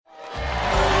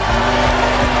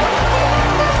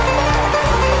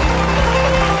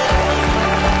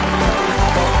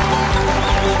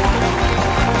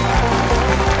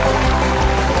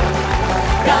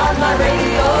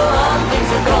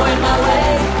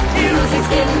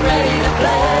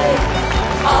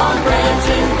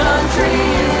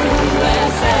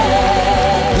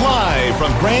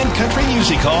Country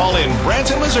Music Hall in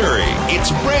Branson, Missouri. It's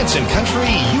Branson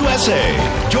Country USA.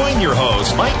 Join your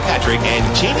hosts, Mike Patrick and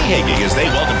Jamie Hagee, as they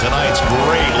welcome tonight's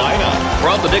great lineup.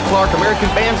 From the Dick Clark American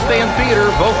Bandstand Theater,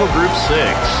 Vocal Group 6.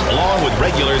 Along with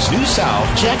regulars New South,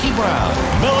 Jackie Brown,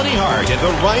 Melody Hart, and the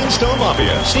Rhinestone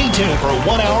Mafia. Stay tuned for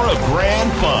 1 hour of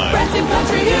grand fun. Branson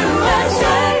Country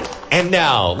USA. And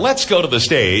now, let's go to the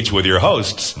stage with your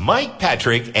hosts, Mike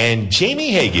Patrick and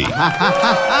Jamie Hagee.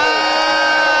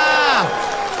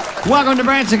 Welcome to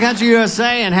Branson Country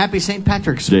USA, and happy St.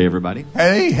 Patrick's Day, everybody.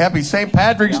 Hey, happy St.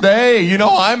 Patrick's Day. You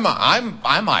know, I'm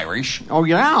Irish. Oh,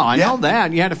 yeah, I know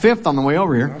that. You had a fifth on the way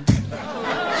over here.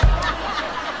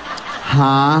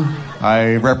 Huh?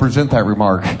 I represent that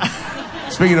remark.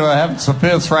 Speaking of having some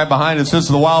fifths right behind us, this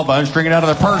is the Wild Bunch drinking out of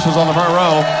their purses on the front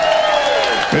row.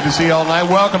 Good to see you all night.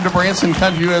 Welcome to Branson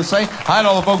Country USA. Hi to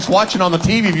all the folks watching on the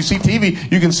TV. If you see TV,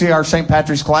 you can see our St.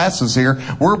 Patrick's classes here.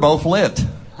 We're both lit.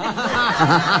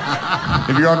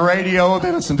 If you're on radio,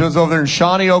 then listen to us over there in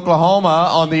Shawnee, Oklahoma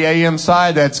on the AM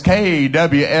side. That's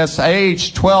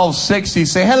KWSH 1260.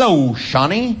 Say hello,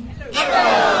 Shawnee.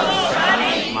 Hello,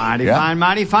 Shawnee. Mighty fine,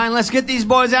 mighty fine. Let's get these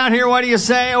boys out here. What do you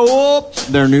say? Oh,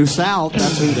 they're New South.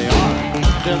 That's who they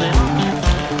are. There they are.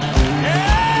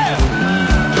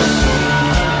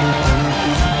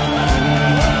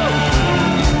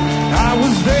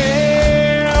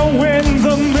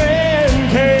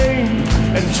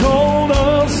 Told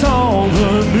us all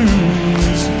the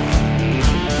news.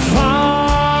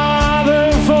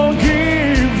 Father,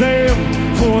 forgive them,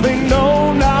 for they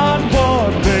know not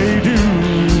what they do.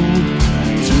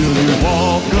 Till they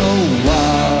walk a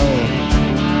while,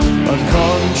 a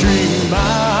country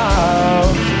mile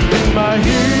in my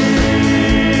hillbilly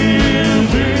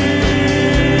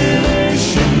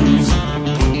shoes.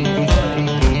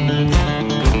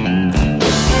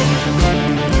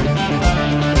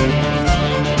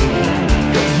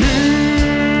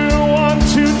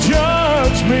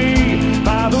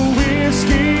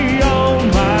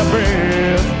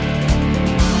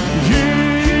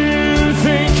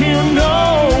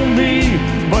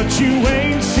 You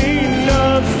ain't seen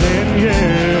nothing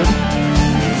yet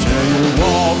till you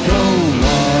walk a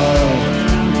while,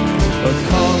 a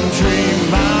country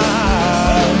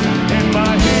mile in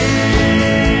my hillbilly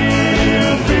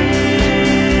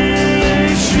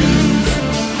shoes.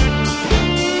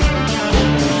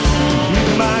 In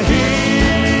my hillbilly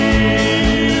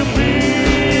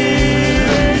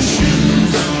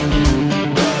shoes.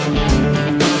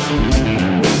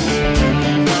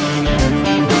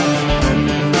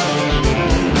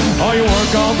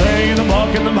 All day in the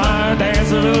muck and the mire,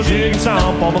 dance a little jig and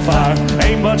stomp on the fire.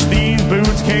 Ain't much these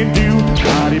boots can't do,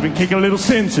 not even kick a little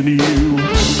sense into you.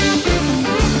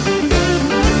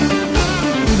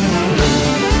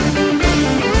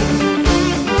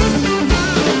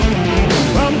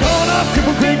 I'm going up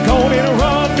Cripple Creek, going in a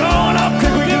run, going up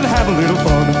Cripple Creek to have a little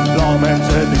fun. Lawman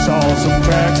said they saw some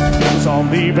tracks, it was on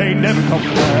me, they never come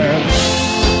back.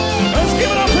 Let's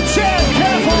give it up for Chad,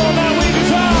 careful on that lead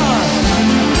guitar.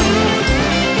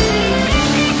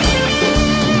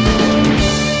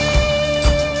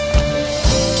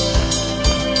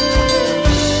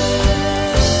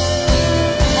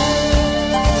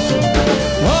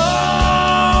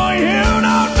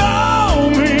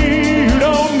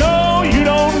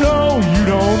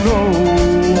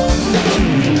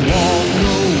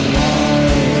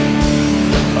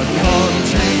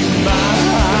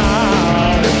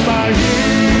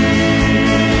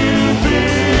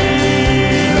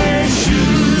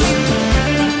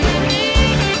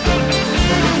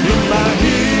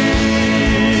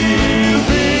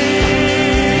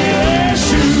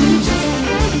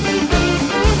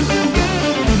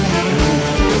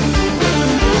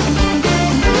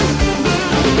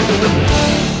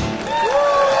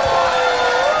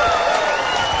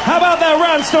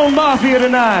 Rhinestone Mafia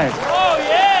tonight. Oh,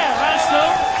 yeah,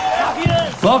 Rhinestone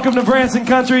Mafia. Welcome to Branson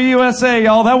Country USA,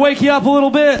 y'all. That wake you up a little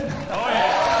bit? Oh,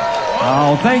 yeah.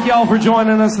 Oh, thank y'all for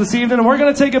joining us this evening. And we're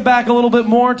going to take it back a little bit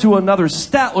more to another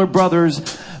Statler Brothers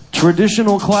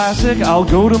traditional classic, I'll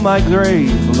Go to My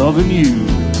Grave Loving You.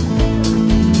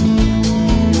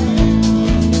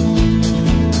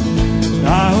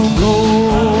 I'll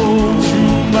go to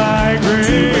my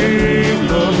grave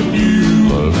loving you,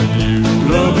 loving you,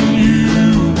 loving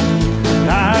you.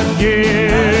 I'd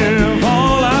give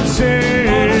all I'd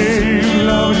say,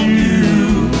 loving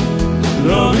you,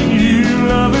 loving you,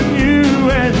 loving you.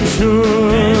 And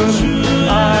should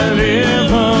I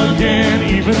live again,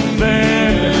 even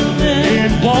then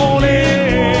it won't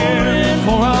end,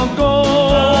 for I'll go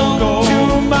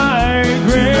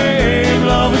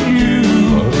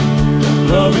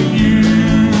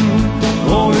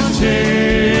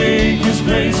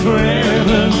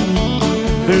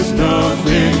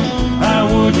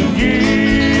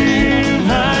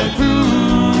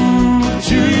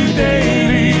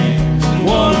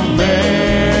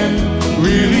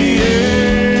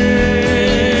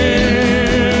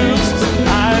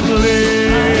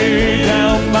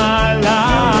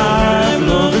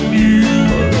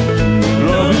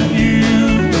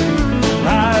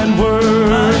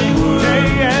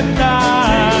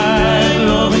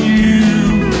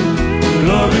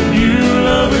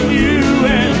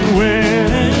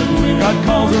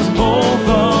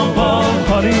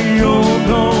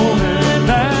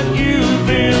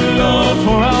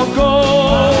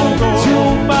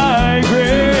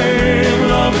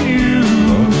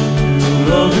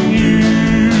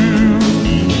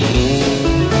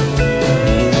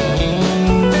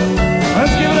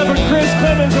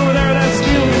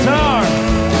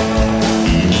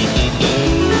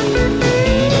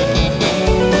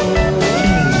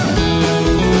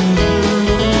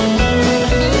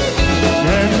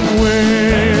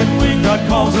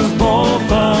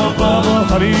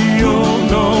everybody you'll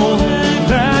know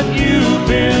that you've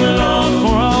been loved,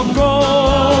 for I'll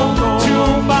go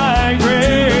to my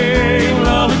grave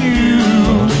loving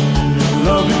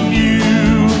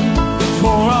you, for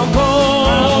I'll go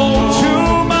to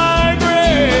my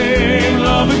grave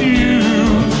loving you.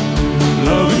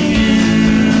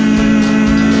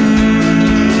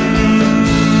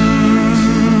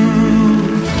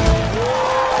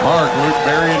 Mark, Luke,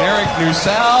 Barry, and Eric, New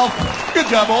South. Good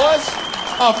job, boys.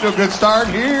 Off to a good start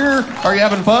here. Are you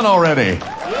having fun already?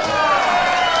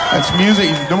 That's music.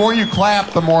 The more you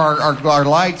clap, the more our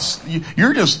lights.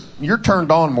 You're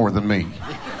turned on more than me.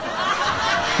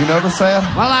 You notice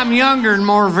that? Well, I'm younger and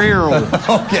more virile.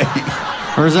 Okay.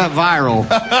 Or is that viral?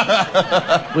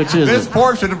 Which is This it?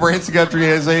 portion of Branson Country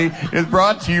USA is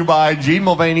brought to you by Gene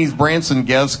Mulvaney's Branson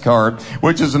Guest Card,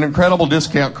 which is an incredible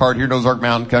discount card here in Ozark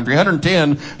Mountain Country.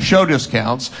 110 show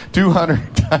discounts,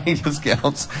 200 tiny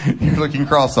discounts. You're looking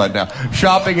cross-eyed now.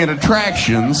 Shopping and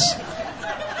attractions.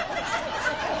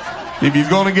 If you're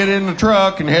going to get in the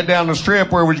truck and head down the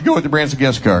strip, where would you go with the Branson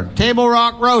Guest Card? Table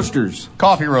Rock Roasters.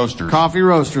 Coffee roasters. Coffee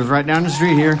Roasters right down the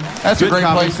street here. That's Good a great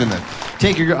coffee. place, isn't it?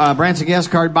 Take your Branson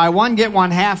Guest Card. Buy one, get one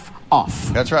half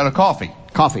off. That's right, a coffee.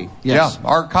 Coffee, yes. Yeah,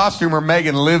 our costumer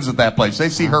Megan lives at that place. They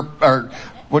see her,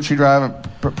 what's she driving?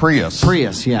 Prius.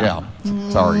 Prius, yeah. Yeah,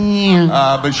 sorry.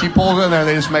 But she pulls in there,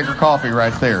 they just make her coffee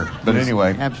right there. But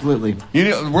anyway. Absolutely. You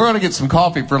know, we're going to get some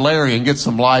coffee for Larry and get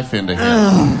some life into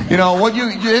him. You know, what you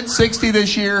hit 60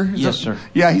 this year? Yes, sir.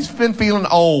 Yeah, he's been feeling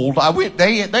old.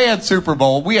 They had Super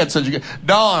Bowl. We had such a good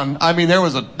Don. I mean, there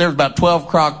was about 12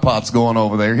 crock pots going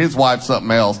over there. His wife's something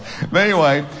else. But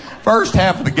anyway, first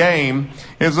half of the game,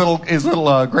 his little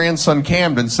grandson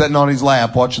Camden sitting on his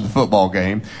lap watching the football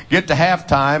game. Get to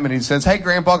halftime and he says, "Hey,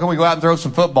 Grandpa, can we go out and throw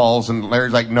some footballs?" And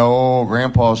Larry's like, "No,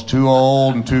 Grandpa's too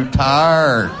old and too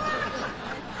tired."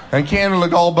 And Camden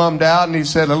looked all bummed out and he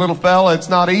said, "A little fella, it's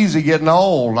not easy getting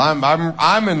old.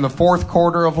 I'm in the fourth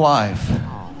quarter of life."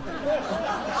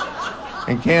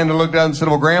 And Camden looked down and said,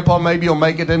 "Well, Grandpa, maybe you'll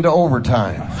make it into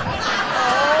overtime."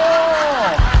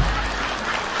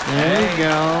 There you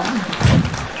go.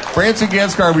 Branson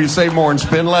Guest Card, where you save more and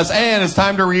spend less. And it's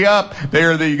time to re-up.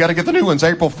 You got to get the new ones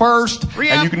April 1st.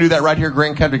 Re-up. And you can do that right here at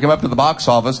Grand Country. Come up to the box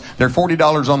office. They're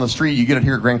 $40 on the street. You get it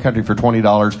here at Grand Country for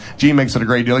 $20. Gene makes it a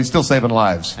great deal. He's still saving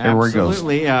lives everywhere he goes.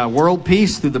 Absolutely. World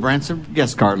peace through the Branson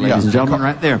Guest Card, ladies and gentlemen,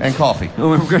 right there. And coffee.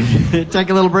 We're going to take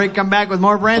a little break, come back with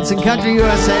more Branson Country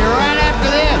USA right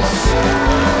after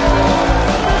this.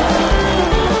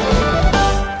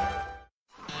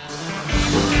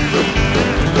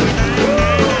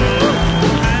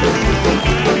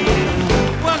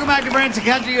 Branson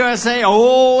Country USA.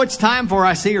 Oh, it's time for,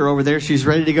 I see her over there. She's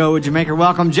ready to go. Would you make her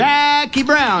welcome? Jackie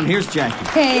Brown. Here's Jackie.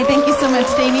 Hey, thank you so much,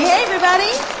 Davey. Hey,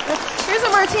 everybody. Here's a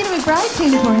Martina McBride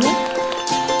tune for you.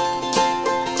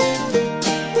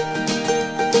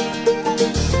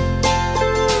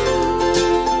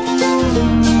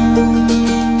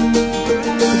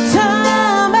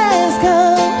 Time has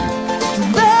come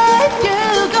to let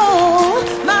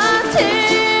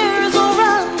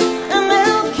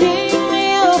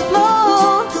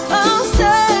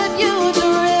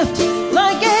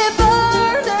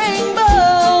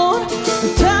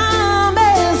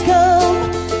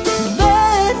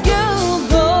you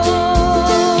go.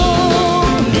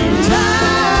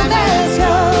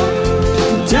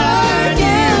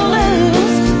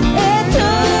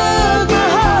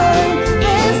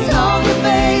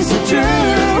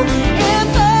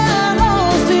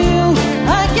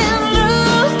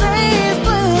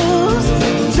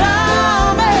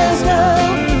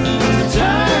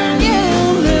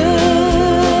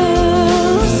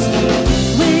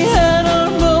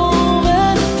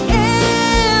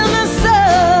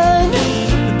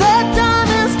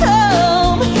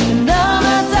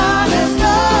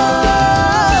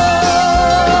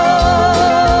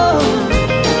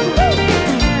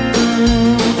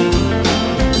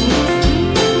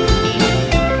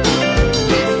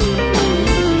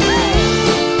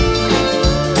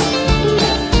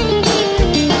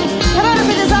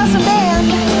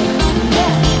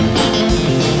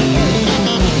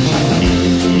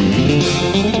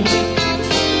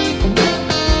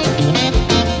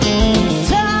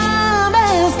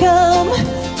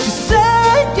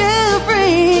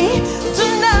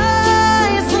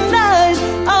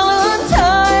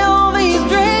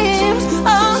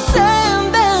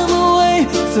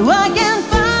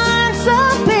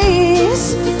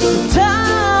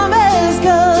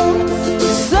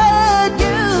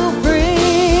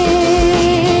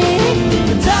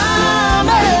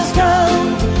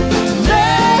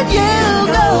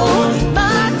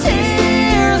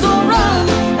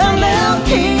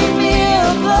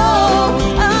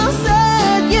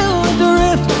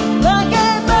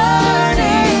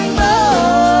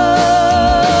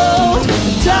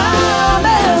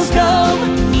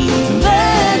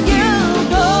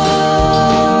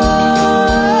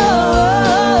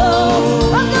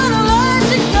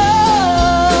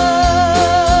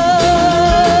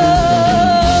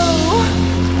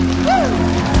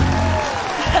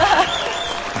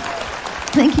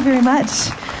 much.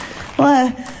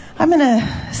 Well, I'm going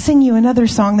to sing you another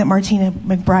song that Martina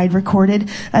McBride recorded.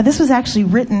 This was actually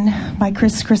written by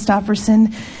Chris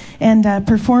Christopherson and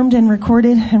performed and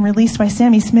recorded and released by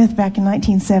Sammy Smith back in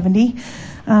 1970.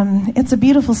 It's a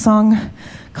beautiful song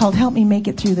called Help Me Make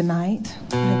It Through the Night.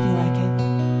 I hope you like it.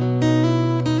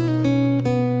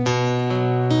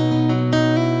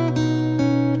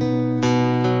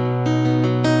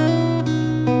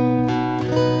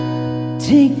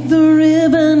 Take the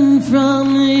ribbon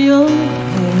from your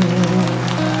hair,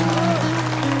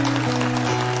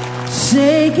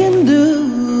 shake and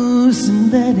loose and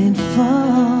let it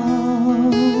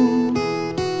fall,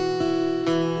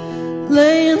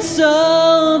 laying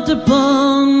soft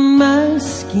upon my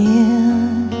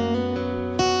skin,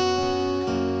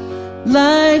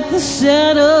 like the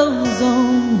shadows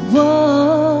on the wall.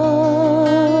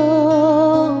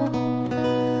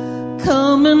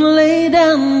 Come and lay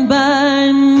down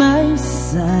by my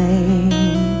side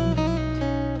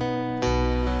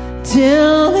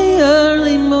till the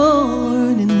early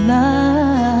morning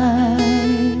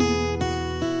light.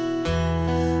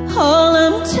 All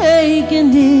I'm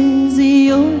taking is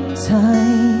your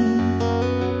time.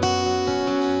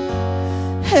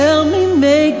 Help me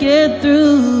make it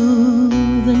through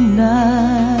the night.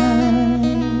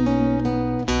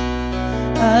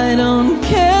 I don't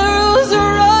care who's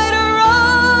right or wrong.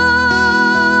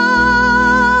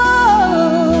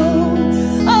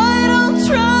 I don't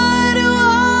try to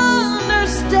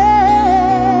understand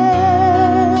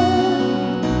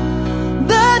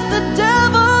that the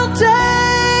devil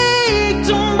take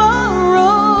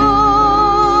tomorrow.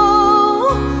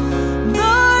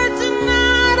 Lord,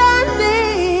 tonight I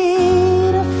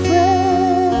need a friend.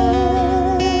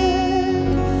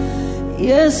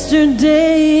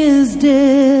 Yesterday is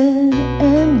dead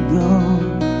and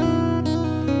gone,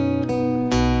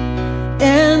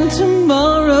 and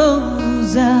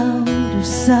tomorrow's out of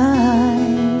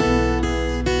sight,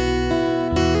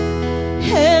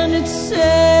 and it's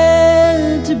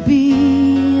sad to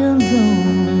be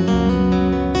alone.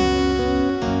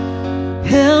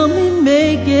 Help me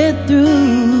make it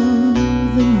through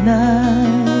the night.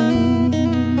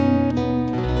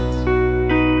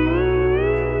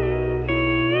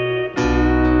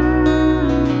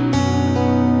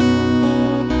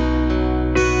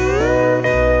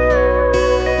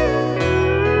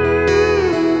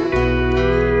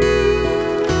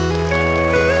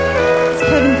 It's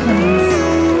Kevin Clemens.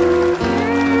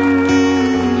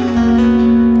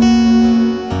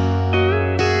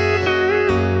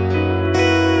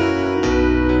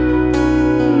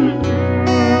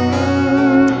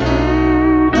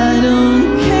 I don't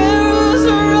care who's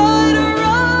right or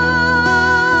wrong.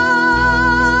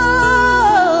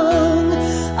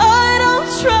 I don't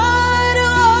try to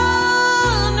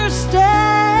understand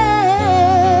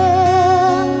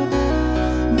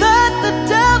that the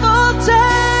devil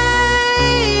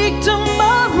take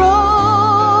tomorrow.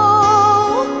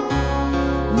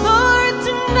 Lord,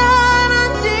 tonight I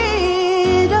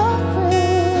need a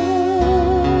friend.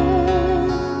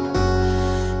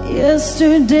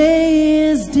 Yesterday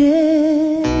is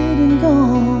dead and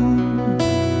gone,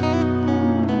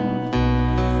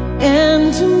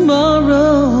 and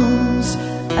tomorrow's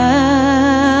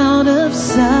out of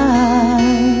sight,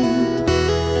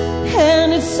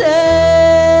 and it's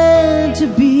sad to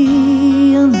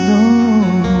be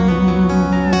alone.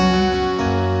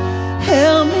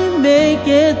 Help me make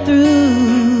it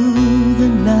through the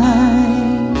night.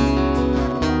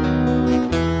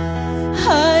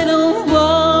 I don't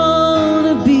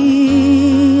wanna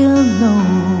be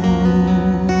alone.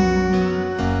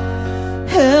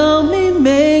 Help me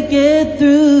make it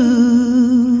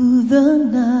through the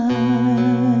night.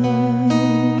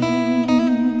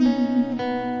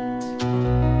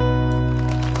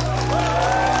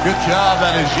 Good job.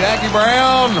 That is Jackie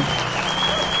Brown.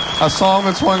 A song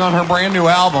that's going on her brand new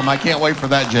album. I can't wait for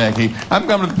that, Jackie. I'm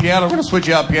coming to the piano. We're going to switch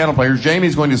out piano players.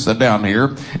 Jamie's going to sit down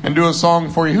here and do a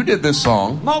song for you. Who did this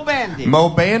song? Mo Bandy. Mo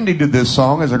Bandy did this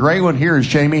song. It's a great one. Here is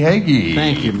Jamie Hagee.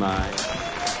 Thank you, Mike.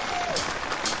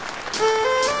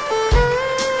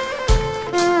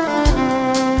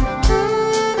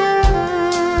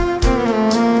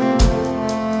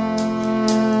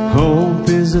 Hope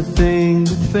is a thing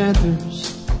with feathers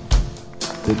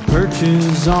that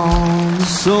perches on the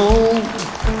soul,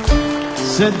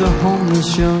 said the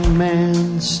homeless young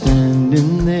man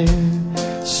standing there,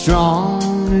 strong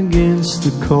against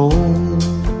the cold.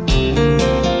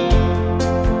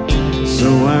 So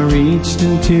I reached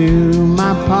into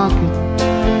my pocket,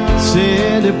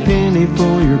 said a penny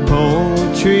for your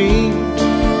poetry,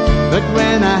 but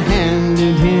when I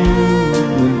handed him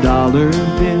the dollar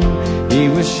bill, he He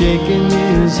was shaking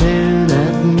his head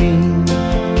at me.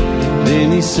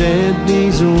 Then he said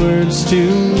these words to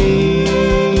me.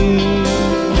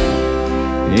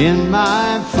 In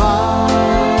my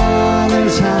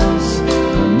Father's house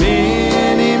are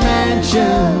many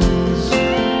mansions,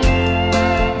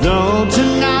 though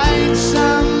tonight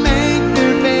some make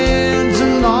their beds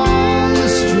along the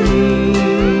streets,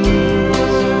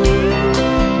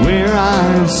 where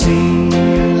I've seen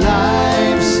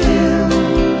life still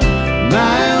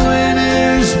by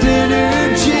winter's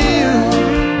bitter chill.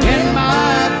 In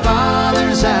my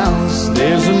Father's house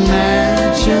there's a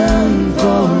mansion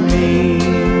for me.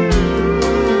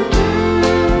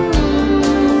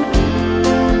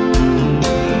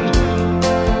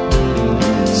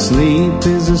 Sleep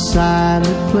is a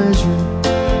silent pleasure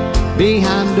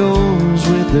behind doors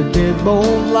with a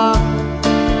deadbolt lock,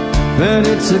 but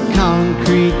it's a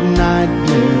concrete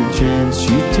nightmare chance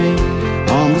you take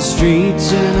on the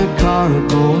streets in a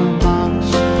cardboard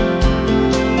box.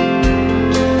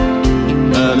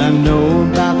 But I know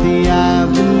about the eye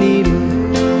of the needle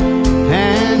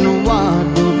and what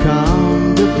will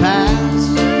come to pass,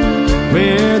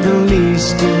 where the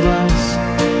least of us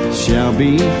shall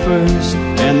be first,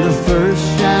 and the first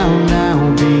shall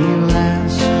now be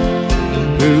last.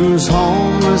 Who's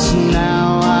homeless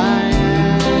now I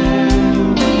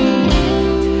am.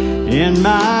 In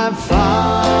my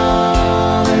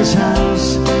Father's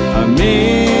house are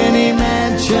many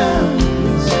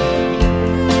mansions,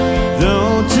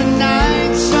 though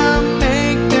tonight some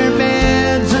make their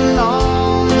beds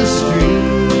along the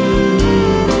street,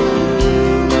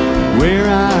 where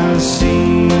I've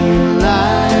seen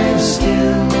life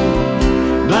still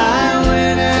by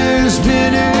winter's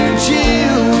bitter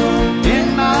chill.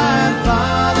 In my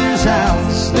Father's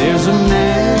house there's a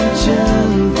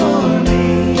mansion for me.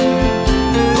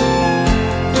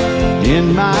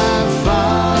 In my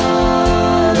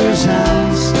Father's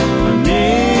house are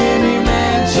many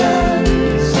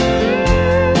mansions,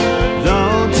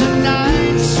 though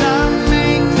tonight some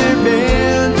make their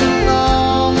beds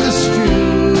along the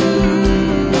streets,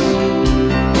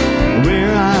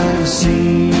 where I've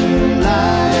seen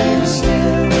life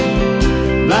still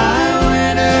by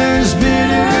winter's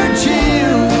bitter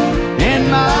chill. In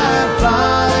my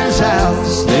Father's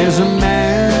house there's a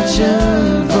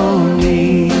mansion for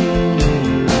me.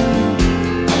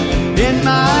 In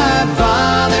my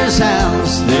Father's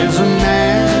house there's a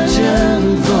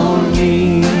mansion for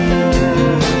me.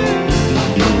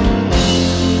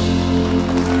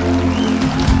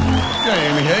 Okay,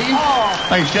 Amy Hagen.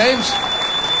 Thanks, James.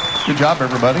 Good job,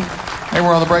 everybody. Hey,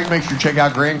 we're on the break. Make sure you check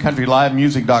out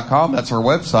GrandCountryLiveMusic.com. That's our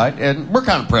website, and we're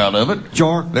kind of proud of it.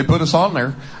 Sure. They put us on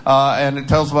there, and it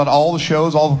tells about all the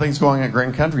shows, all the things going on at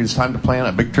Grand Country. It's time to plan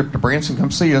a big trip to Branson.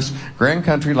 Come see us,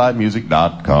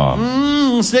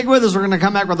 GrandCountryLiveMusic.com. Stick with us. We're going to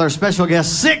come back with our special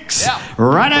guest, Six,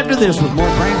 right after this with more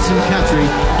Branson Country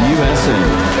USA.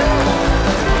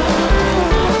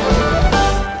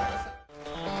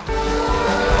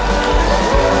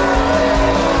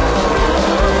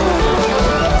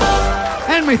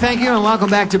 We thank you and welcome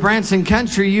back to Branson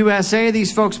Country USA.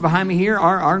 These folks behind me here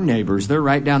are our neighbors. They're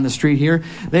right down the street here.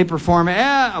 They perform,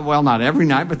 well, not every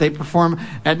night, but they perform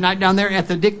at night down there at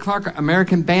the Dick Clark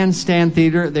American Bandstand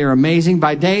Theater. They're amazing.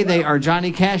 By day, they are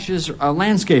Johnny Cash's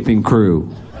landscaping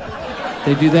crew.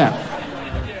 They do that.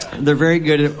 They're very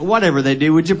good at whatever they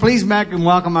do. Would you please back and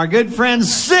welcome our good friends,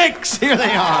 Six? Here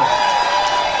they are.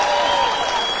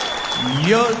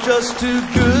 You're just too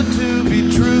good to be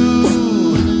true.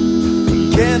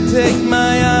 Can't take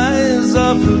my eyes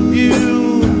off of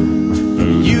you.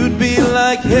 You'd be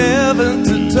like heaven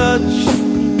to touch.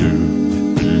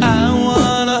 I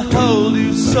wanna hold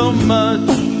you so much.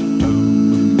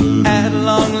 At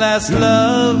long last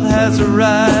love has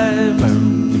arrived,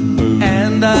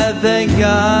 and I thank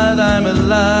God I'm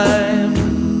alive.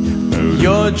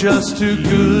 You're just too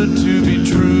good to be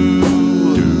true.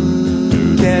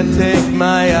 Can't take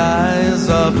my eyes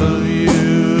off of you.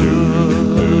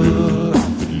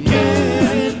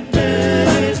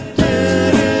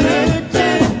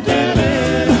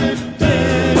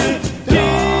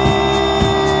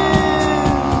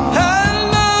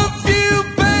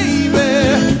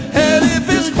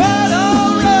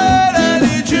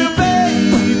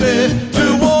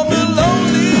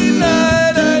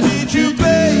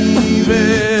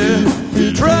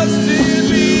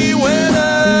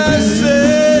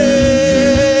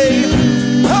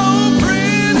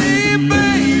 Pretty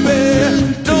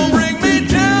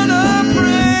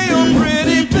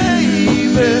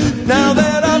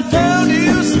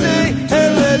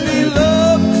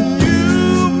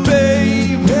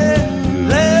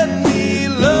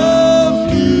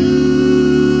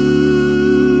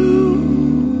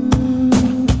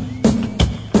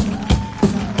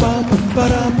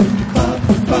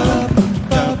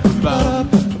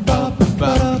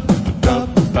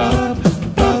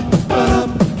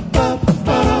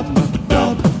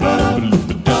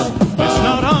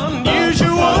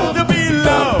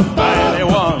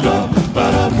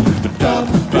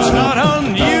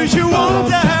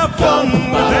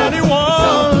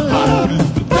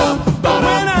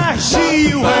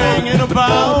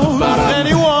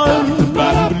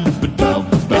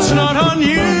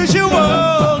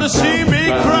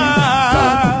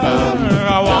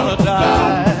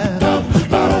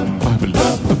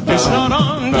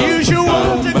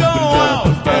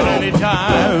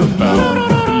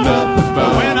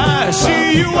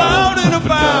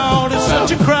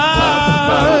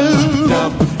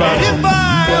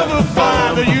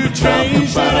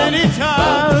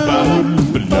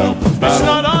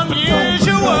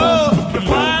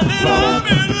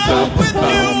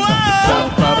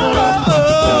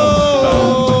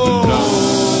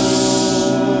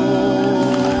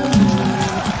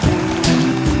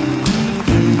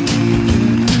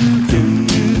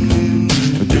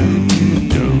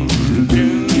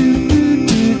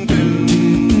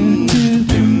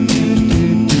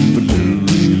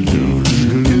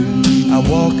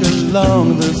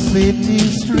Along the city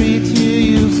streets you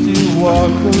used to walk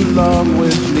along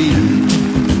with me.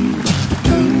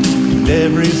 And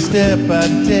every step I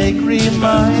take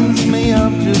reminds me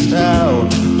of just how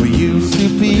we used to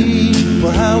be.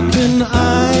 Well, how can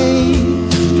I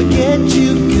forget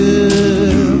you,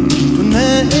 girl, when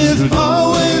there is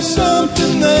always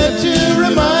something there to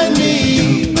remind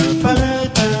me.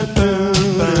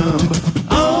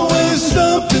 Always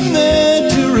something there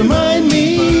to remind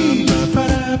me.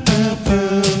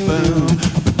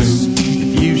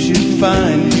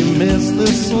 Find you miss the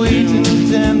sweet and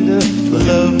tender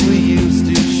love we used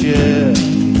to share.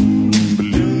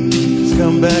 Just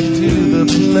come back to the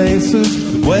places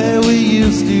where we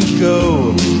used to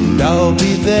go, and I'll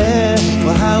be there.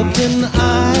 Well, how can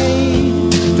I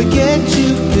forget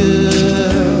you,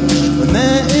 girl, when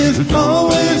there is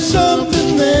always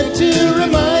something there to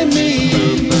remind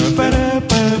me.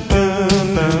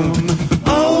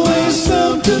 Always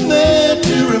something there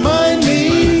to remind me.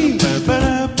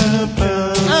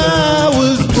 I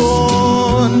was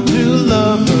born to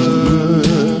love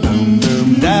her,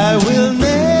 and I will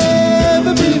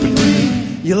never be free.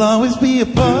 You'll always be a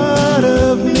part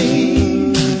of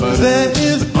me. There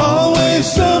is always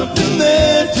something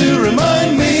there to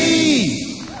remind me.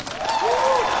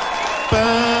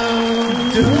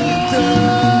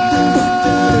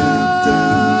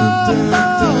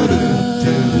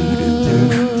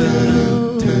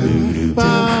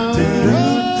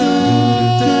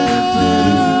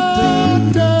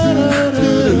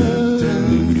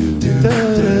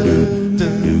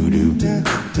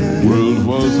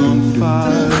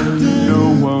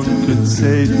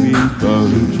 Save me but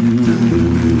you.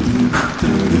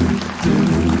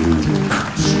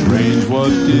 Strange what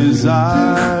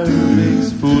desire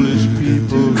makes foolish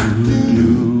people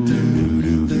do.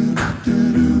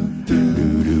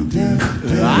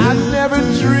 I never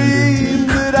dreamed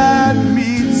that I'd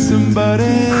meet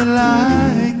somebody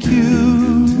like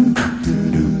you.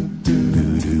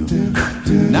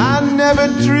 And I never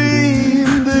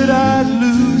dreamed that I'd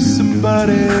lose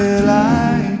somebody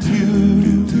like you.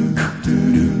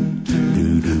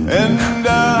 And I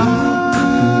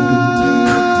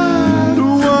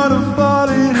don't wanna fall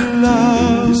in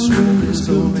love. This world is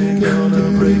only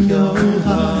gonna break your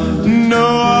heart. No,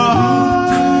 I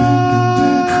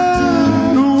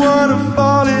don't wanna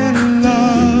fall in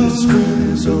love. This world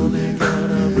is only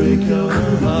gonna break your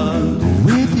heart.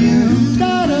 With you,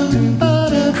 da da da da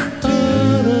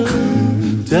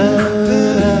da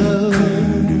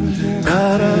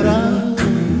da da.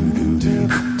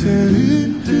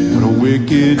 What a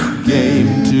wicked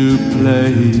game to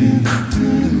play,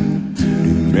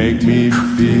 make me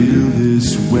feel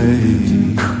this way.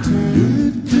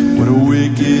 What a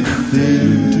wicked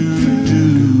thing to do,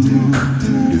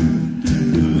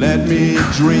 let me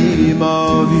dream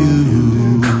of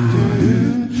you.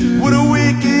 What a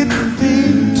wicked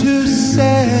thing to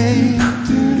say,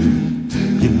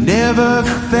 you never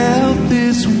felt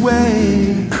this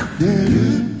way.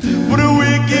 What a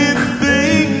wicked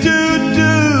thing to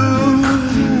do,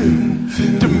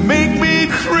 to make me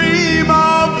dream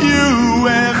of you.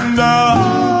 And I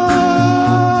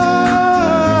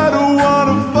don't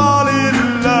wanna fall in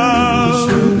love. This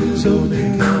world is only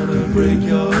gonna break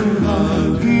your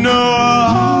heart. No,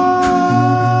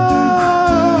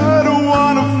 I don't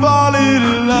wanna fall in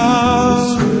love.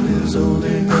 This world is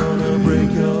only gonna break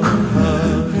your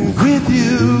heart. With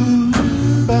you,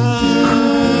 bye.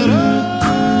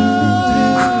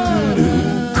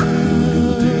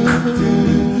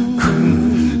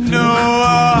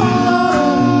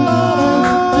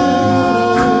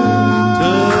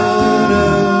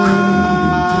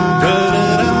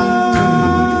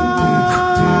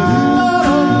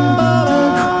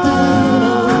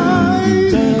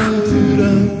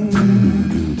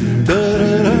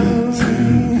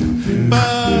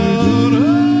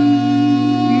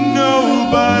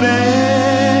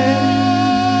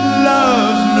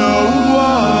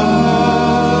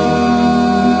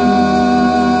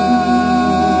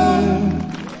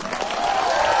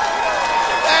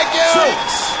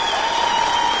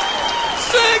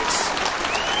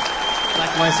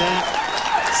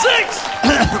 6.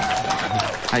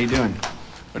 How you doing?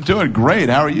 We're doing great.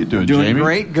 How are you doing, Doing Jamie?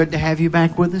 great. Good to have you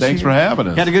back with us. Thanks here. for having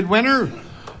us. Had a good winter?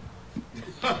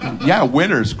 Yeah,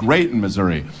 winter's great in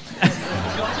Missouri.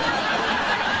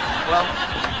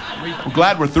 We're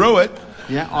glad we're through it.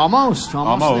 Yeah, almost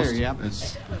there. Yeah.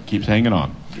 It keeps hanging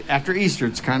on. After Easter,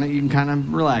 it's kind of you can kind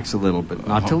of relax a little, but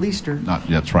not till Easter.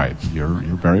 That's right. You're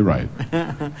very right.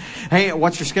 Hey,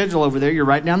 what's your schedule over there? You're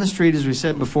right down the street, as we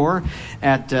said before,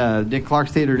 at Dick Clark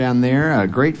Theater down there. A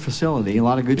great facility, a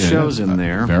lot of good shows in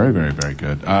there. Very, very, very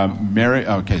good.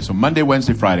 Okay, so Monday,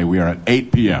 Wednesday, Friday, we are at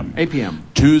 8 p.m. 8 p.m.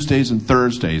 Tuesdays and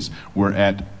Thursdays, we're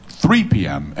at 3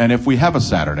 p.m. And if we have a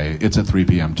Saturday, it's at 3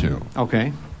 p.m. too.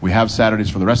 Okay. We have Saturdays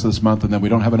for the rest of this month, and then we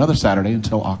don't have another Saturday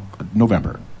until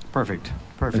November. Perfect.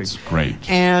 It's great.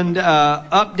 And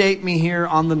update me here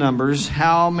on the numbers.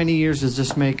 How many years does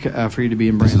this make for you to be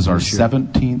in Branson? This is our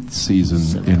 17th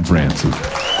season in Branson.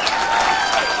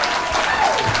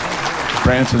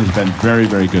 Branson has been very,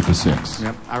 very good to 6.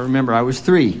 Yep. I remember I was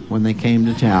 3 when they came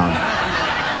to town.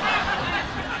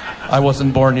 I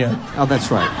wasn't born yet. Oh,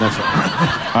 that's right.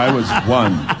 I was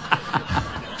 1.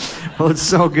 Well, it's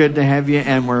so good to have you,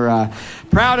 and we're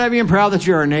proud of you and proud that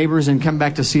you're our neighbors, and come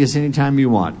back to see us anytime you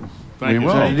want. We will.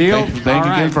 Is that a deal? Thank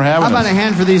you again for having us. How about a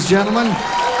hand for these gentlemen?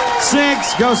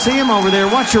 6, go see them over there.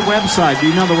 What's your website? Do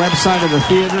you know the website of the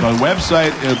theater? The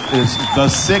website is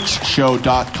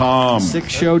the6show.com.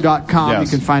 6show.com.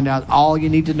 Yes. You can find out all you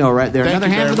need to know right there. Thank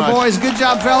Another you hand for the very much. boys. Good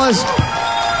job, fellas.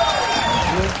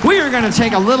 We are going to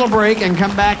take a little break and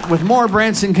come back with more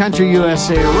Branson Country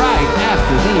USA right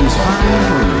after these fine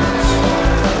words.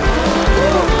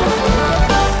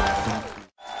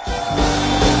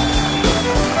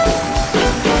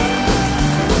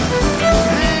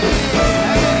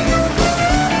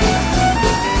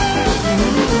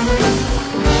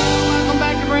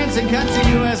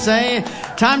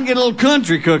 Time to get a little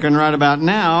country cooking right about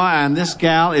now, and this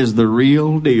gal is the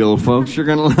real deal, folks. You're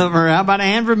going to love her. How about a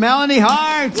hand for Melanie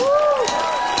Hart?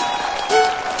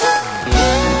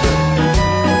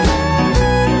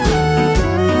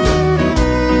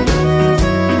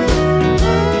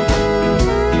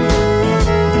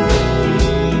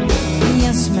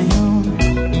 Yes, ma'am.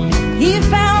 He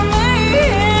found me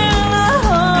in a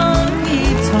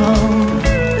honky-tonk,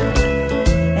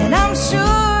 and I'm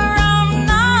sure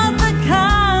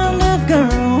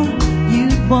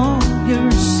want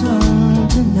your son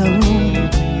to know.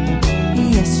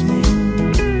 Yes,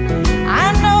 ma'am.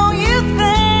 I know you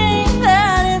think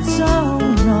that it's all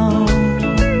wrong,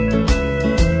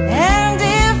 and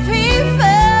if he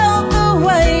felt the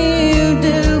way you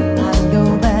do, I'd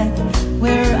go back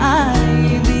where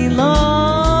I belong.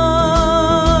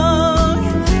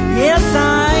 Yes,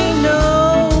 I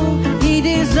know he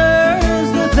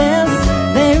deserves the best.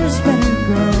 There's better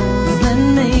girls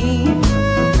than me.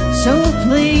 So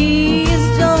please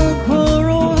don't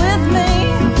quarrel with me.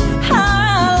 I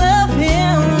love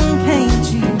him, can't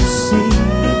you see?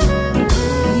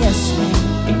 Yes, ma'am.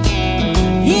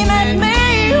 He met me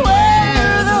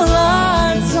where the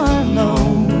lights are low,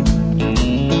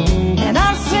 and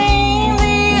I've seen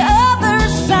the other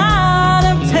side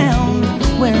of town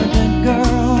where good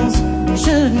girls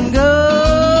shouldn't go.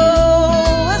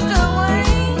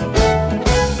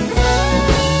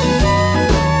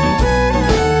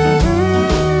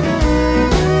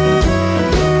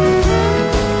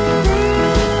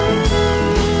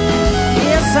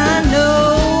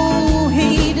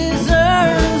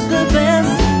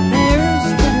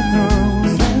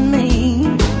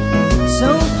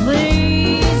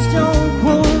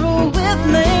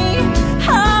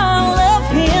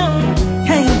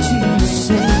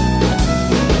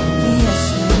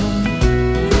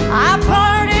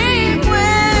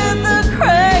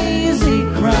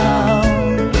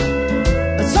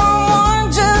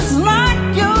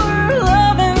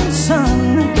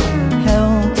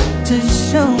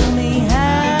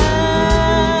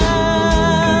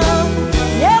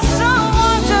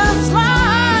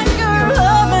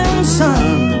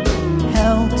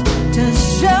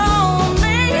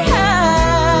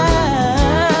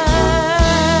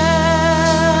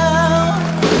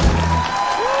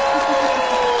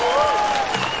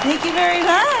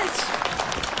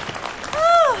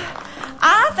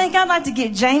 I'd like to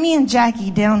get Jamie and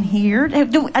Jackie down here.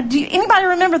 Do anybody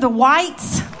remember the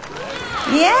Whites?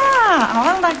 Yeah,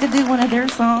 I'd like to do one of their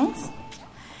songs.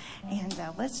 And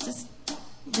let's just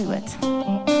do it.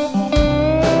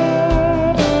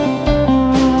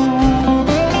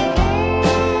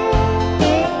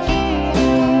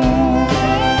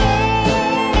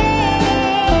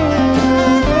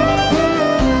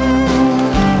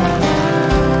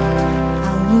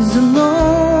 I was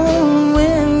alone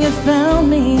when you found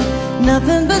me.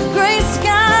 nothing but gray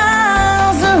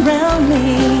skies around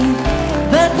me.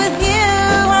 But with you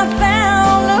I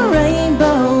found a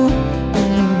rainbow in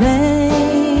the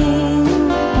rain.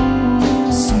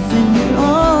 Safe in your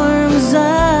arms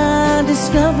I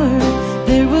discovered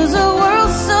there was a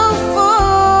world so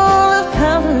full of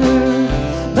color.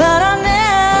 But I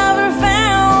never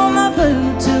found my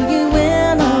blue till you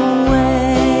went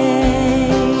away.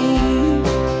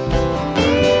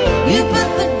 You put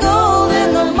the gold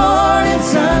in the morning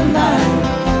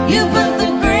sunlight. You put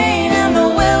the green in the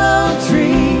willow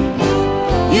tree.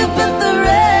 You put the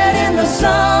red in the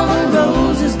summer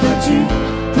roses, but you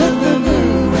put the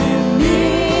blue in me.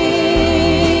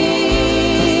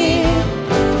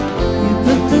 You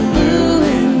put the blue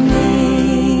in me.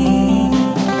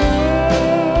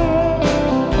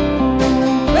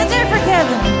 Let's hear it for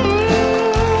Kevin.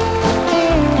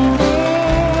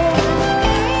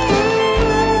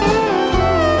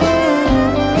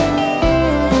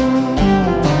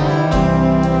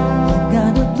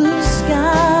 Got a blue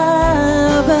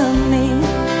sky above me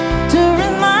to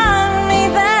remind me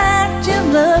that you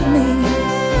love me,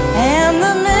 and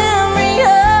the memory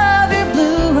of your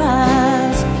blue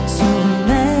eyes still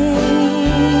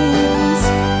remains.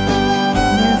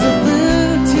 There's a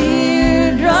blue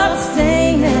teardrop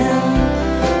staining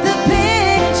the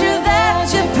picture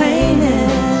that you painted,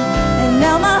 and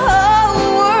now my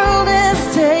whole world has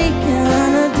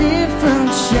taken a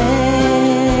different shade.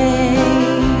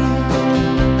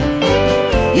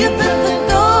 You put the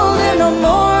gold in the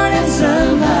morning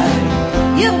sunlight.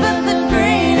 You put the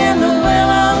green in the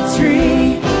willow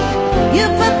tree. You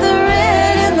put the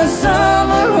red in the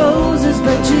summer roses,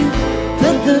 but you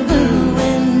put the blue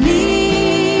in me.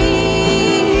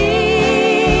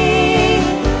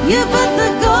 You put the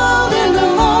gold in the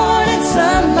morning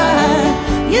sunlight.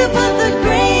 You put the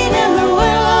green in the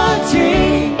willow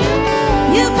tree.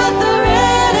 You put the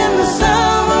red in the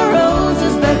summer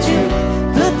roses, but you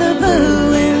put the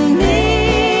blue in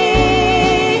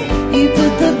me. You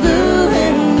put the blue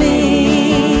in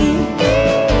me.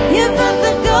 You put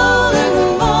the gold in the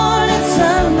morning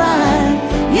sunlight.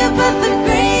 You put the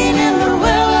green in the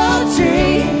willow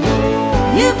tree.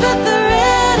 You put the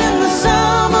red in the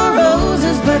summer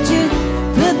roses, but you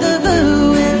put the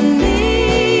blue in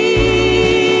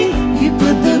me. You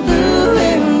put the blue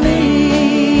in me.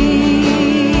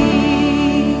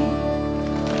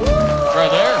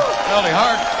 Right there, Melody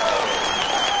Hart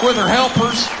with her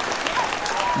helpers,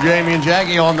 Jamie and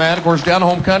Jackie on that. Of course, Down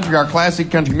Home Country, our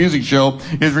classic country music show,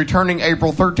 is returning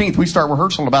April 13th. We start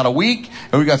rehearsal in about a week,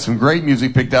 and we got some great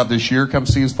music picked out this year. Come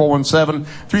see us,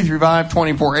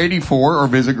 417-335-2484, or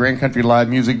visit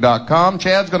GrandCountryLiveMusic.com.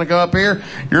 Chad's going to go up here.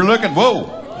 You're looking, whoa,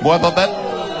 boy, I thought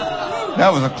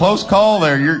that was a close call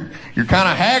there. You're kind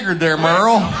of haggard there,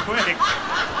 Merle.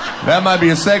 That might be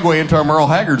a segue into our Merle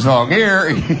Haggard song. Here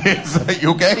is,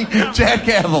 you okay? Chad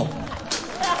Cavill.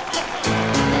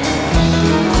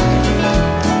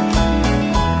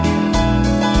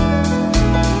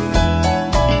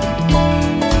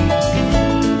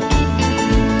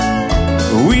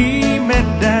 We met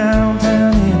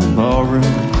downtown in a ballroom.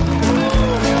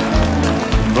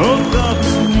 Both of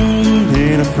us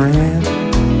needed a friend.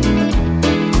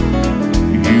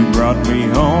 You brought me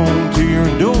home to your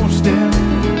doorstep.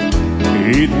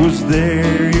 It was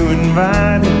there you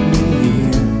invited me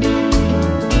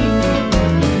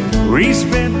in. We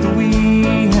spent the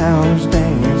wee hours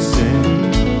dancing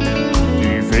to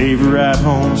your favorite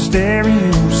home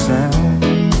stereo sound.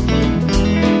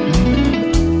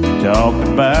 Talked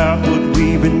about what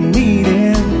we've been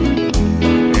needing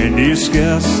and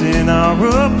discussing our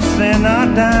ups and our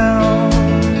downs.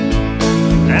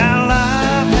 Now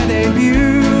life had a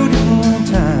beautiful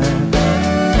time.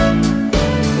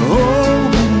 Oh,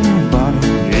 body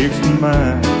next to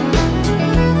mine.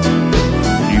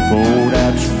 You poured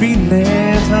out your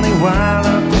feelings, honey, while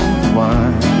I poured the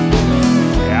wine.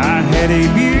 I had a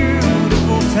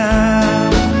beautiful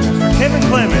time. Kevin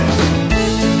Clemens.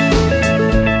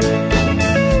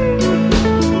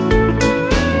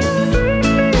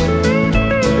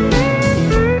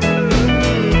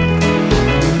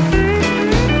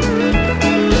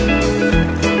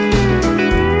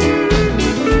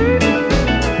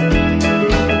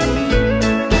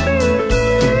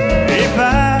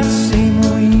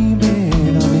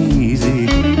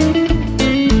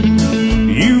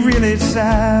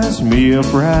 Me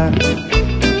up right.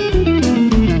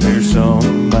 There's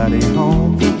somebody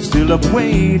home still up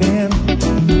waiting.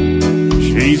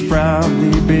 She's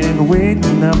probably been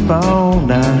waiting up all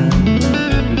night.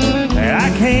 I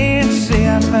can't say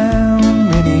I found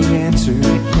many answers,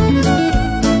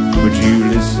 but you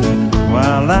listen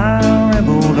while I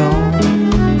rambled on.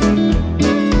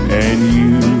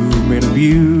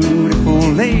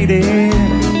 faded,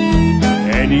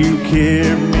 and you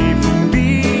kept me from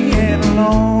being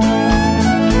alone.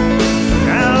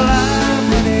 Now life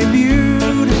had a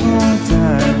beautiful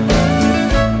time,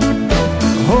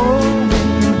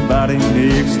 holding your body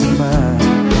next to mine.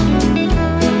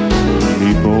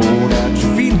 You poured out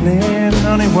your feelings,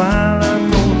 honey, while I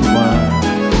poured the wine.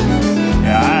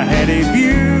 I had a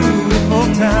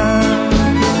beautiful time.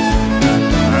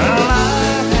 Well, I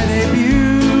had a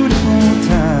beautiful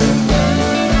time,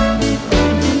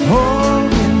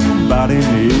 holding your body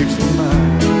next to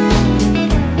mine.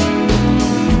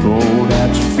 You poured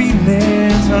out your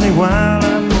feelings, honey, while I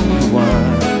poured the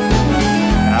wine.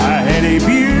 I had a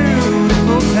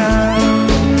beautiful time.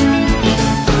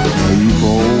 You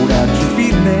poured out your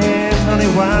feelings, honey,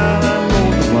 while I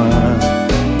poured the wine.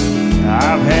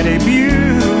 I've had a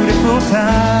beautiful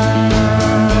time.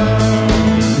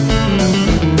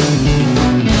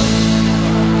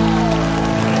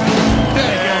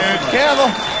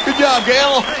 Good job,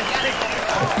 Gale.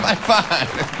 Fine.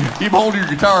 Keep holding your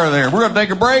guitar there. We're going to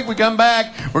take a break. We come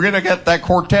back. We're going to get that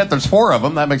quartet. There's 4 of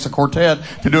them. That makes a quartet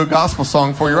to do a gospel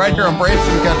song for you right here on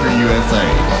Branson Country USA.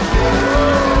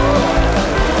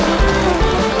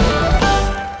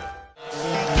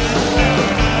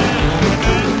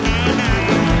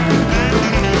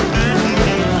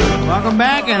 Welcome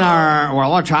back, and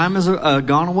our time has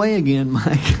gone away again,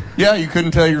 Mike. Yeah, you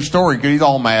couldn't tell your story because he's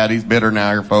all mad. He's bitter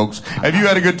now here, folks. Have you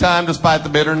had a good time despite the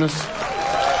bitterness?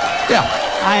 Yeah.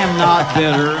 I am not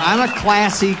bitter. I'm a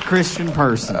classy Christian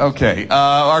person. Okay.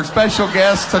 Our special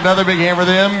guests, another big hand for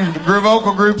them,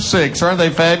 Vocal Group 6. Aren't they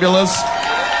fabulous?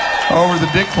 Over the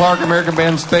Dick Clark American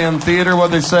Bandstand Theater.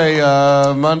 What'd they say?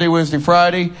 Monday, Wednesday,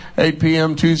 Friday, 8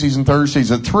 p.m., Tuesdays and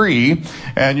Thursdays at 3.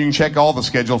 And you can check all the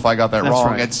schedule if I got that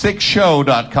wrong at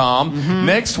 6show.com. Mm-hmm.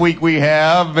 Next week we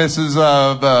have Mrs.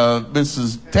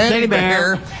 Teddy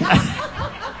Bear.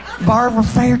 Barbara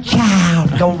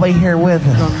Fairchild gonna be here with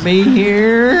us. Gonna be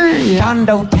here. Yeah.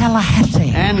 Tondo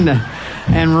Tallahassee.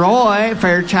 And Roy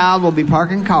Fairchild will be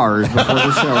parking cars before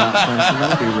the show out front, so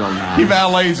that'll be real nice. He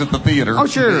valets at the theater. Oh,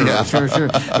 sure. Yeah. Sure.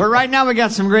 But right now we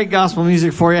got some great gospel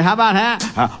music for you. How about that?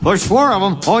 There's 4 of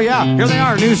them. Oh, yeah. Here they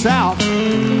are, New South.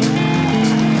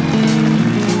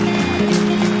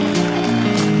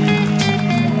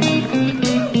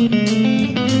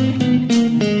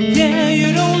 Yeah,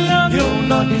 you don't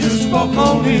knock, you just walk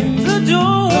on in the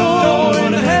door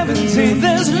into heaven's in.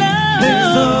 There's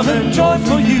love and joy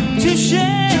for you to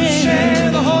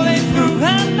share the Holy Fruit.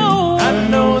 I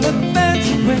know that that's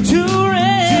a way to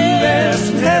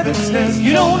rest in heaven's nest.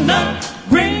 You don't knock,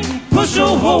 ring, push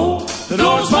or hold. The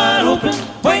door's wide open,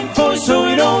 waiting for you, so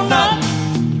you don't knock.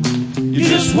 You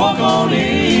just walk on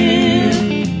in.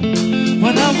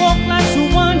 When I walk life's a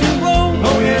winding road,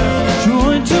 oh yeah,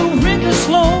 joy to ring the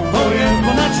slow, oh yeah.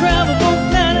 When I travel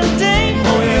both night and day,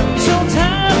 oh yeah, so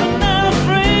tired but not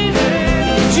afraid.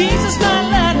 Yeah. Jesus my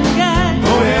light and guide,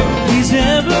 oh yeah, He's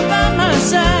ever by my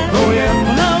side, oh yeah.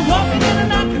 When I'm walking in and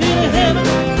knocking into heaven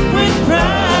with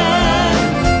pride,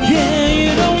 yeah,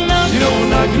 you don't knock,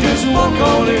 you just walk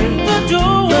on in the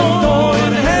door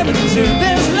into heaven's in.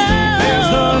 There's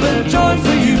love and joy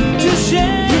for you to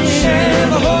share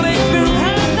the Holy Spirit.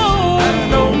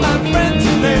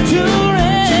 To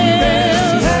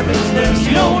rest,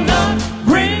 you don't knock,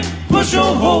 ring, push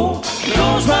or hold. The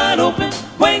door's wide open,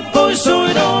 wait for you, so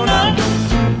you don't knock.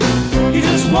 You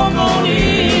just walk on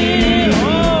in.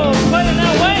 Oh, play it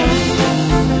that way.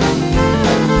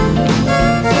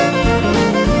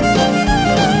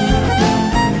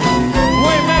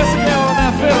 Wait, Mexico on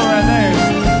that fiddle right there.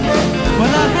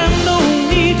 Well, I have no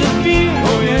need to fear.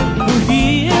 Oh yeah, for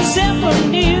He is ever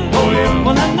near. Oh yeah,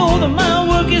 well I know that my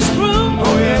work is through.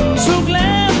 Oh yeah, so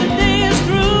glad the day is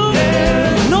through.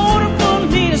 Yeah, in order for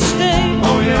me to stay.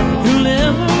 Oh yeah, You'll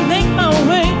ever make my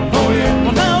way. Oh yeah,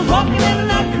 when I'm walking in and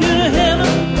knocking into heaven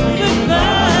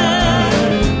goodbye.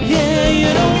 Yeah,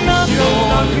 you don't knock, you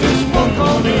just walk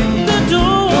on in the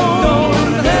door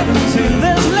to heaven's in.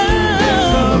 There's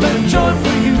love and joy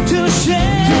for you to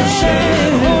share.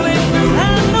 The Holy Spirit. I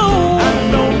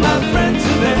know my friends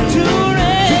are there to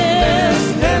rest.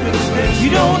 Heaven's nest. You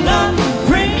don't knock,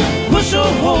 ring, push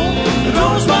or hold. The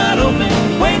door's wide open,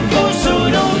 wait for you, so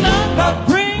you don't knock.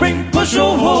 Ring, push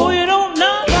or hold. You don't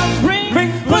knock.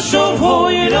 Ring, push or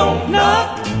hold. You don't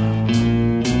knock.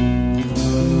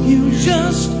 You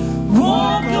just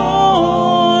walk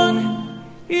on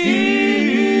in.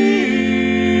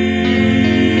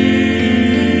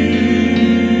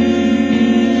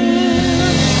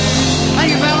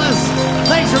 Thank you, fellas.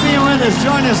 Thanks for being with us.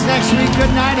 Join us next week.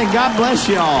 Good night, and God bless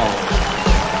you all.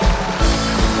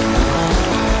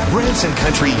 Branson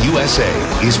Country USA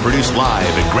is produced live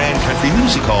at Grand Country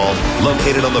Music Hall,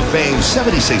 located on the famed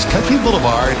 76 Country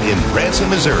Boulevard in Branson,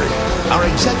 Missouri. Our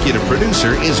executive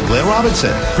producer is Glenn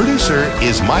Robinson. Producer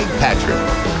is Mike Patrick.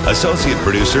 Associate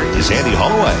producer is Andy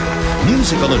Holloway.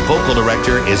 Musical and vocal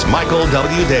director is Michael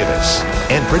W. Davis.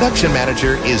 And production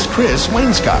manager is Chris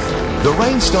Wainscott. The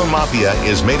Rainstone Mafia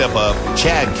is made up of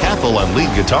Chad Cathell on lead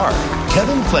guitar,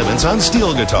 Kevin Clemens on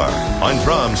steel guitar, on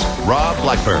drums, Rob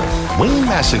Blackburn, Wayne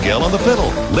Massengill on the fiddle,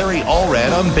 Larry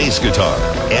Allred on bass guitar,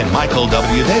 and Michael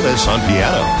W. Davis on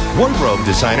piano. Wardrobe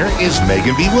designer is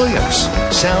Megan B. Williams.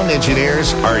 Sound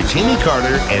engineers are Jamie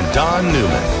Carter and Don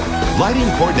Newman. Lighting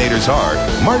coordinators are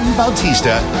Martin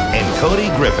Bautista and Cody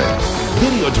Griffin.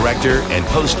 Video director and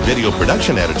post-video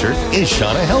production editor is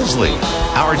Shauna Helsley.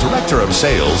 Our director of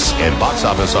sales and box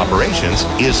office operations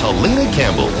is Helena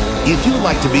Campbell. If you'd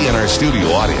like to be in our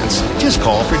studio audience, just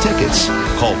call for tickets.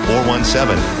 Call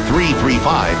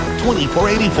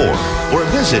 417-335-2484 or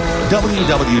visit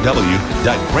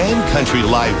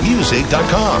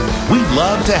www.grandcountrylivemusic.com. We'd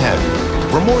love to have you.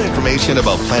 For more information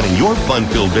about planning your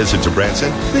fun-filled visit to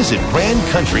Branson, visit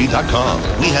grandcountry.com.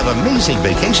 We have amazing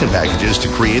vacation packages to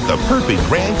create the perfect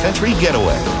Grand Country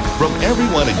getaway. From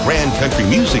everyone at Grand Country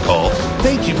Music Hall,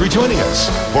 thank you for joining us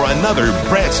for another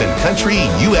Branson Country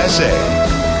USA.